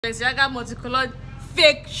Balenciaga multicolored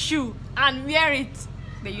fake shoe and wear it.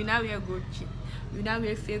 Then you now wear Gucci. You now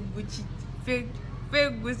wear fake Gucci. Fake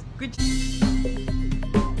Gucci.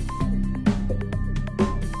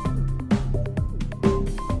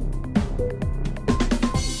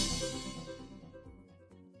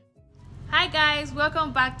 Hi guys,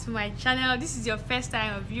 welcome back to my channel. This is your first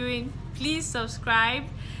time of viewing, please subscribe.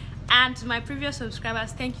 And to my previous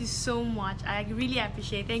subscribers, thank you so much. I really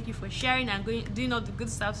appreciate it. Thank you for sharing and doing all the good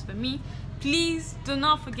stuff for me. Please do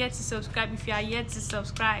not forget to subscribe if you are yet to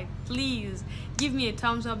subscribe. Please give me a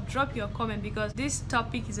thumbs up, drop your comment, because this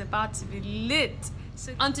topic is about to be lit.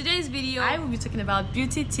 So on today's video, I will be talking about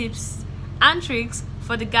beauty tips and tricks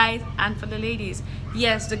for the guys and for the ladies.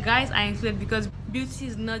 Yes, the guys are included because beauty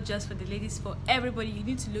is not just for the ladies, for everybody. You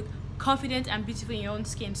need to look confident and beautiful in your own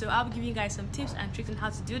skin. So I'll be giving you guys some tips and tricks on how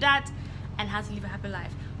to do that and how to live a happy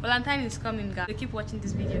life. Valentine is coming, guys, so keep watching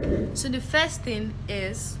this video. So the first thing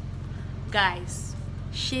is, guys,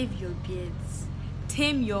 shave your beards,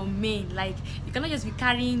 tame your mane. Like, you cannot just be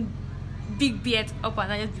carrying big beards up and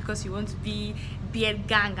down just because you want to be beard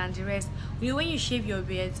gang and the rest. You know, when you shave your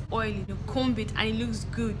beards, oil it, you comb it, and it looks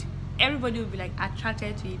good, everybody will be like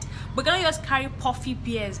attracted to it. But you cannot just carry puffy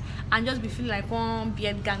beards and just be feeling like one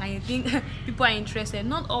beard gang and you think people are interested.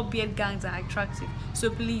 Not all beard gangs are attractive, so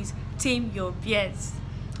please tame your beards.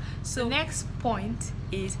 So next point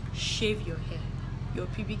is shave your hair, your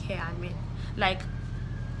pubic hair. I mean, like,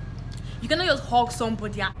 you cannot just hug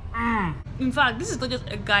somebody and in fact, this is not just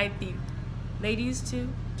a guy thing, ladies too.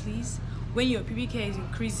 Please, when your pubic hair is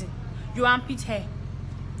increasing, your armpit hair,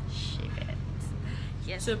 shave it.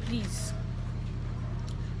 Yes, so please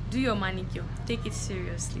do your manicure, take it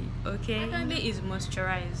seriously, okay? Secondly is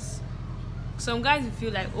moisturize. Some guys will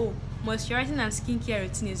feel like, oh, moisturizing and skincare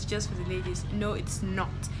routine is just for the ladies. No, it's not.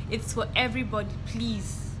 It's for everybody.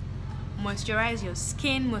 Please moisturize your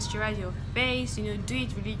skin, moisturize your face, you know, do it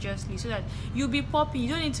religiously so that you'll be popping. You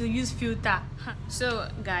don't need to use filter. So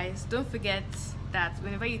guys, don't forget that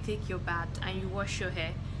whenever you take your bath and you wash your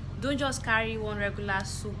hair, don't just carry one regular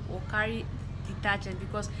soap or carry detergent,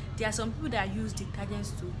 because there are some people that use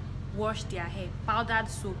detergents to wash their hair. Powdered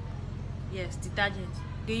soap, yes, detergent,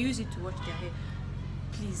 they use it to wash their hair.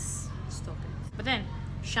 Please stop it. But then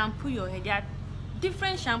shampoo your hair. There are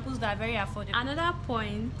different shampoos that are very affordable. Another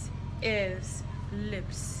point is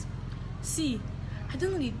lips. See, I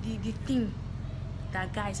don't know the thing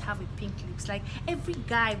that guys have with pink lips. Like, every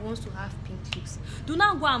guy wants to have pink lips. Do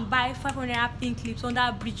not go and buy 500 pink lips on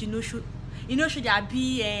that bridge, should there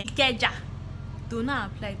be a keja. Do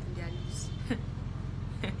not apply it to their lips.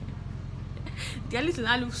 Their lips will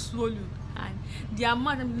not look swollen and their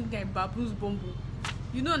mouth looking like baboon's bumbo.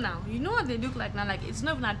 You know now. You know what they look like now. Like, it's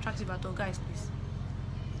not even attractive at all, guys. Please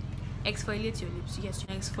exfoliate your lips. Yes,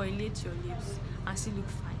 you exfoliate your lips and still look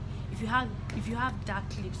fine. If you have dark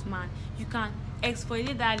lips, man, you can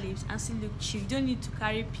exfoliate that lips and still look chill. You don't need to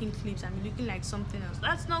carry pink lips and be looking like something else.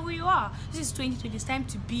 That's not who you are. This is 2020. It's time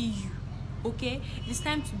to be you, okay? It's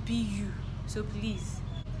time to be you. So please,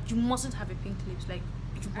 you mustn't have a pink lips. Like,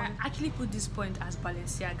 I actually put this point as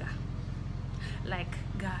Balenciaga. Like,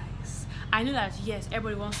 guys, I know that yes,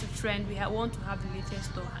 everybody wants to trend. We want to have the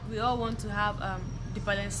latest stuff. We all want to have the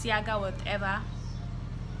Balenciaga whatever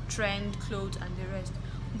trend clothes and the rest.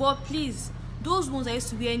 But please, those ones I used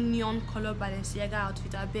to wear neon color Balenciaga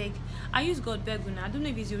outfit, I beg. I use God beg una. I don't know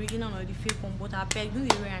if it's the original or the fake one, but I beg, don't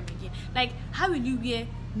wear them again. Like, how will you wear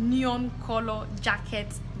neon color jacket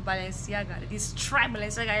Balenciaga? This stripe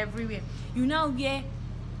Balenciaga everywhere. You now wear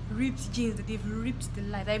ripped jeans that they've ripped the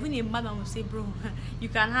light. Even a madam will say, bro, you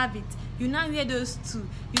can have it. You now wear those two.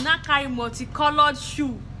 You now carry multicolored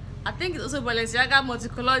shoe. I think it's also Balenciaga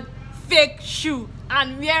multicolored fake shoe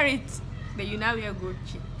and wear it. Then you now wear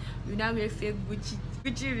Gucci. You now wear fake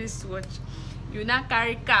Gucci wristwatch. You now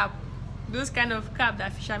carry cap, those kind of cap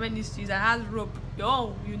that fishermen used to use that has rope.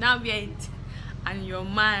 Yo, you now wear it. And your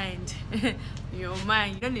mind, you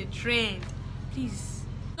don't need trend. Please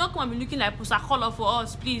don't come and be looking like Pusa color for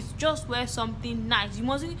us. Please just wear something nice. You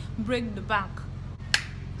mustn't break the bank.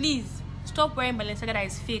 Please stop wearing Balenciaga that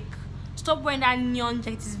is fake. Stop wearing that neon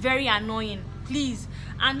jacket. It's very annoying. Please.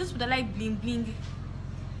 And those people that like bling bling,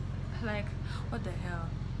 like, what the hell?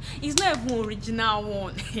 It's not even original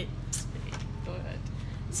one. God.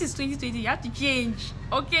 This is 2020. You have to change,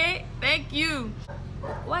 okay? Thank you.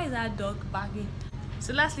 Why is that dog barking?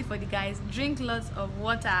 So lastly, for the guys, drink lots of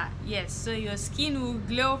water. Yes, so your skin will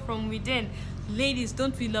glow from within. Ladies,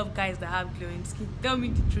 don't we love guys that have glowing skin? Tell me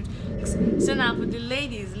the truth. So now for the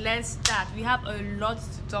ladies, let's start. We have a lot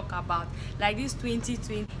to talk about. Like, this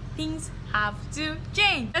 2020, things have to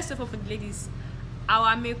change. First of all, for the ladies,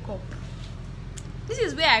 our makeup. This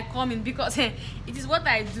is where I come in, because it is what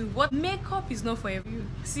I do. What makeup is not for you.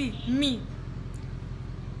 See me,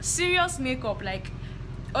 serious makeup, like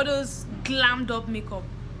all those glammed up makeup,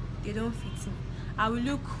 they don't fit me.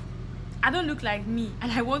 I don't look like me,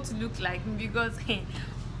 and I want to look like me, because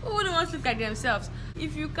who wouldn't want to look like themselves?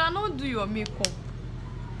 If you cannot do your makeup,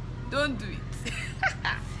 don't do it.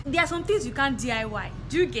 There are some things you can't DIY.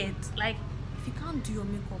 Do you get? Like, if you can't do your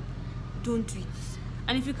makeup, don't do it.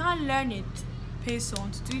 And if you can't learn it, pay someone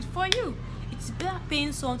to do it for you. It's better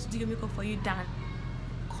paying someone to do your makeup for you than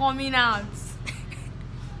coming out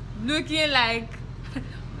looking like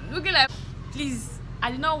please,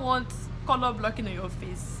 I do not want color blocking on your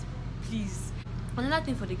face, please. Another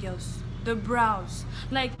thing for the girls, the brows.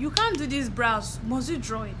 Like, you can't do these brows. Must you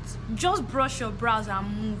draw it? Just brush your brows and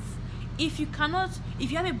move. If you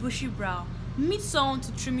have a bushy brow, meet someone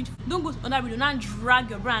to trim it. Don't go to another video and drag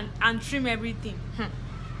your brow and trim everything.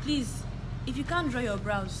 Please, if you can't draw your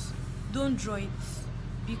brows, don't draw it.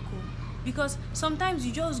 Be cool. Because sometimes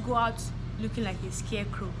you just go out looking like a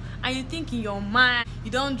scarecrow, and you think in your mind you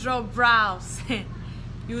don't draw brows.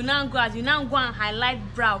 You now go and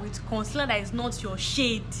highlight brow with concealer that is not your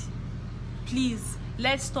shade. Please,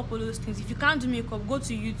 let's stop all those things. If you can't do makeup, go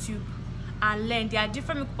to YouTube and learn. There are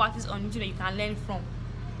different makeup artists on YouTube that you can learn from.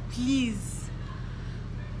 Please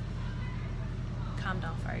calm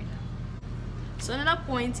down, Farida. So another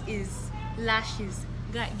point is lashes.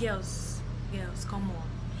 Girls, come on.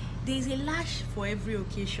 There is a lash for every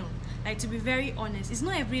occasion. Like, to be very honest, it's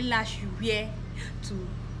not every lash you wear to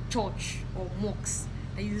church or mosques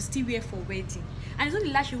that you still wear for wedding. And it's not the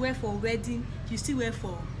lash you wear for a wedding you still wear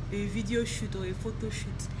for a video shoot or a photo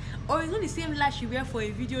shoot. Or it's not the same lash you wear for a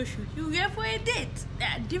video shoot you wear for a date. There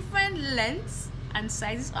are different lengths and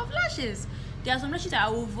sizes of lashes. There are some lashes that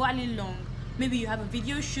are overly long. Maybe you have a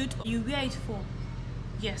video shoot, or you wear it for,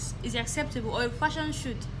 yes, it's acceptable. Or a fashion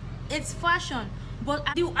shoot, it's fashion. But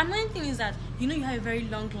the annoying thing is that you have a very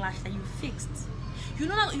long lash that you fixed. You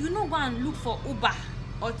know go and look for Uber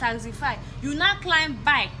or Taxify. You now climb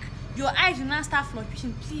bike. Your eyes will now start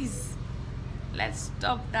fluctuating. Please, let's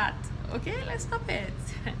stop that. Okay, let's stop it.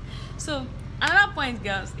 So another point,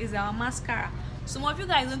 girls, is our mascara. Some of you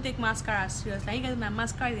guys don't take mascara serious. Like, you guys, my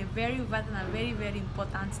mascara is a very vital and very, very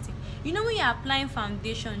important thing. When you're applying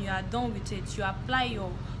foundation, you are done with it, you apply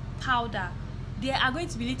your powder, there are going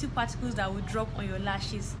to be little particles that will drop on your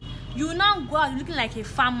lashes. You now go out looking like a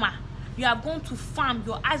farmer. You are going to farm,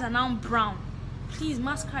 your eyes are now brown. Please,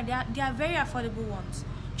 mascara, they are very affordable ones.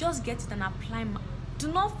 Just get it and apply.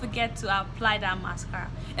 Do not forget to apply that mascara.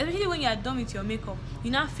 Especially when you are done with your makeup, you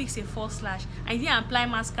now fix a false lash and you didn't apply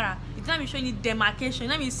mascara. It's not be showing you demarcation.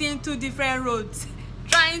 You're not be seeing two different roads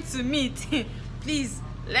trying to meet. Please,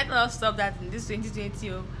 let us stop that in this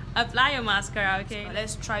 2020. Apply your mascara, okay?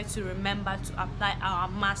 Let's try to remember to apply our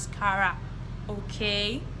mascara,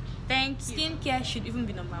 okay? Thank you. Skincare should even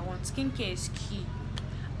be number one. Skincare is key.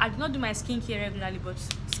 I do not do my skincare regularly, but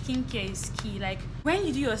skincare is key. Like, when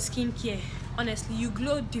you do your skincare, honestly, you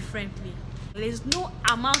glow differently. There's no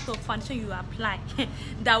amount of foundation you apply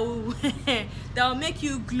that will make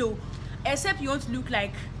you glow, except you want to look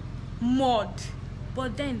like mud.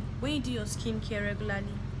 But then when you do your skincare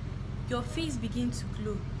regularly, your face begins to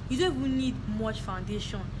glow. You don't even need much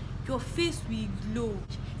foundation. Your face will glow.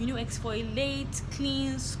 Exfoliate,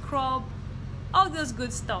 clean, scrub, all those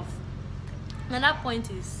good stuff. Another point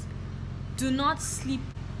is, do not sleep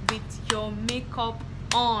with your makeup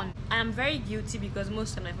on. I am very guilty because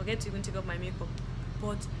most of the time I forget to even take off my makeup.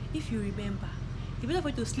 But if you remember, it's better for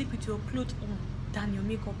you to sleep with your clothes on than your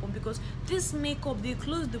makeup on, because this makeup, they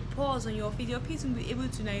close the pores on your face. Your face will be able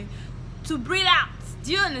to breathe out.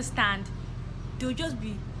 Do you understand? They'll just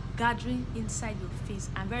be gathering inside your face,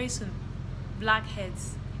 and very soon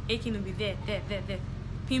blackheads, aching will be there,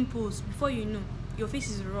 pimples. Before you know, your face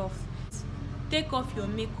is rough. Take off your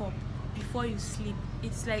makeup before you sleep.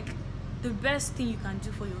 It's like the best thing you can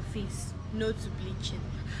do for your face. No to bleaching.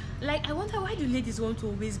 Like, I wonder why do ladies want to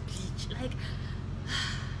always bleach? Like,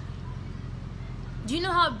 do you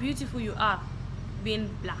know how beautiful you are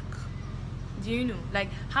being black? Do you know, like,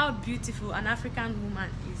 how beautiful an African woman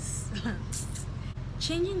is?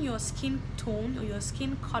 Changing your skin tone or your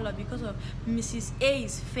skin color because of Mrs. A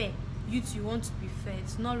is fair, you want to be fair,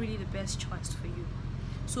 it's not really the best choice for you.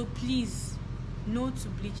 So please, no to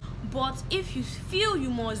bleach. But if you feel you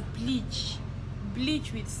must bleach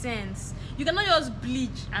with sense. You cannot just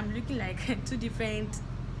bleach. I'm looking like two different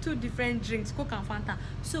drinks, Coke and Fanta.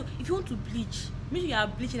 So if you want to bleach, make sure you are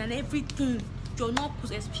bleaching and everything, your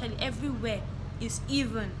knuckles especially, everywhere is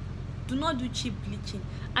even. Do not do cheap bleaching.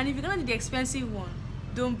 And if you're gonna do the expensive one,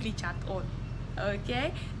 don't bleach at all.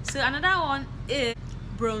 Okay? So another one is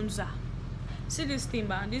bronzer. See this thing,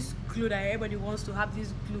 man, this glue that everybody wants to have.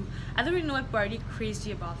 This glue, I don't really know what people are really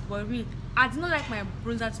crazy about, but me, I do not like my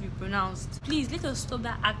bronzer to be pronounced. Please, let us stop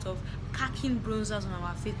that act of cacking bronzers on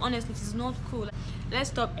our face. Honestly, it is not cool.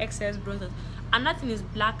 Let's stop excess bronzers. Another thing is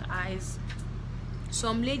black eyes.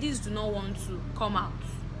 Some ladies do not want to come out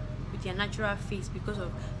with their natural face because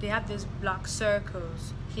of they have these black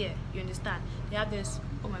circles here. You understand? They have this,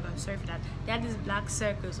 oh my god, sorry for that, they have these black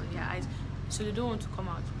circles on their eyes, so they don't want to come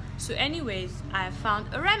out. So anyways, I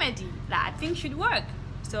found a remedy that I think should work.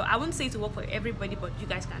 So I wouldn't say it will work for everybody, but you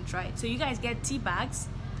guys can try it. So you guys get tea bags,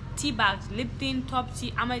 Lipton, top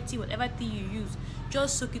tea, Amity tea, whatever tea you use,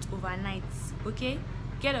 just soak it overnight. Okay,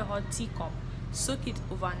 get a hot tea cup, soak it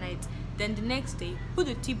overnight, then the next day put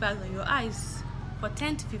the tea bags on your eyes for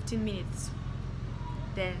 10 to 15 minutes,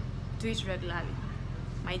 then do it regularly.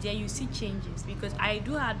 My dear, you see changes, because I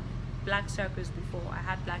do have black circles before.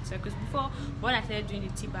 When I started doing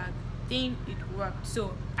the tea bag thing, it worked.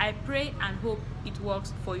 So I pray and hope it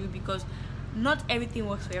works for you, because not everything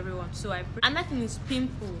works for everyone. So I pray. Another thing is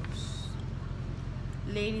pimples.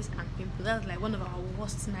 Ladies and pimples, that's like one of our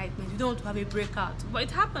worst nightmares. You don't want to have a breakout, but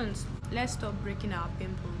it happens. Let's stop breaking our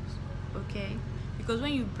pimples, okay? Because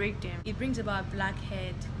when you break them, it brings about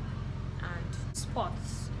blackhead and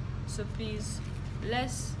spots. So please,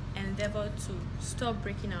 let's endeavor to stop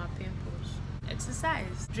breaking our pimples.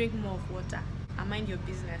 Exercise, drink more of water, and mind your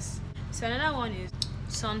business. So another one is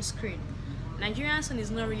sunscreen. Nigerian sun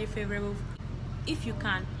is not really favorable. If you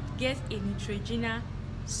can, get a Neutrogena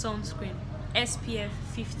sunscreen, SPF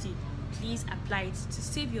 50. Please apply it to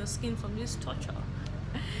save your skin from this torture.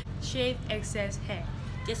 Shave excess hair.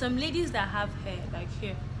 There's some ladies that have hair like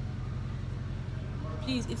here.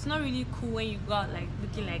 Please, it's not really cool when you go out like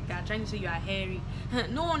looking like that, trying to say you are hairy.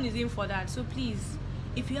 No one is in for that. So please,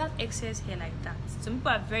 if you have excess hair like that, some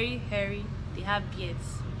people are very hairy, they have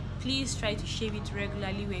beards, please try to shave it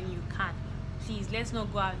regularly when you can. Please, let's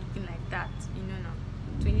not go out looking like that, you know, now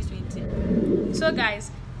 2020. So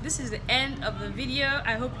guys, this is the end of the video.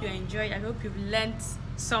 I hope you enjoyed. I hope you've learned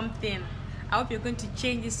something. I hope you're going to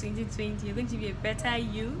change this 2020. You're going to be a better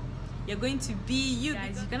you. You're going to be you,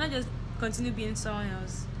 guys. You cannot just continue being someone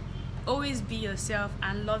else. Always be yourself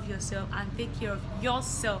and love yourself and take care of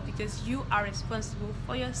yourself, because you are responsible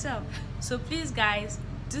for yourself. So please guys,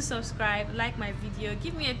 do subscribe, like my video,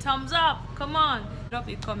 give me a thumbs up, come on, drop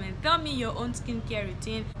a comment, tell me your own skincare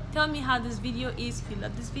routine, tell me how this video is. If you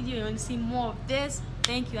love this video, you want to see more of this,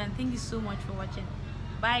 thank you, and thank you so much for watching.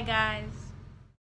 Bye guys.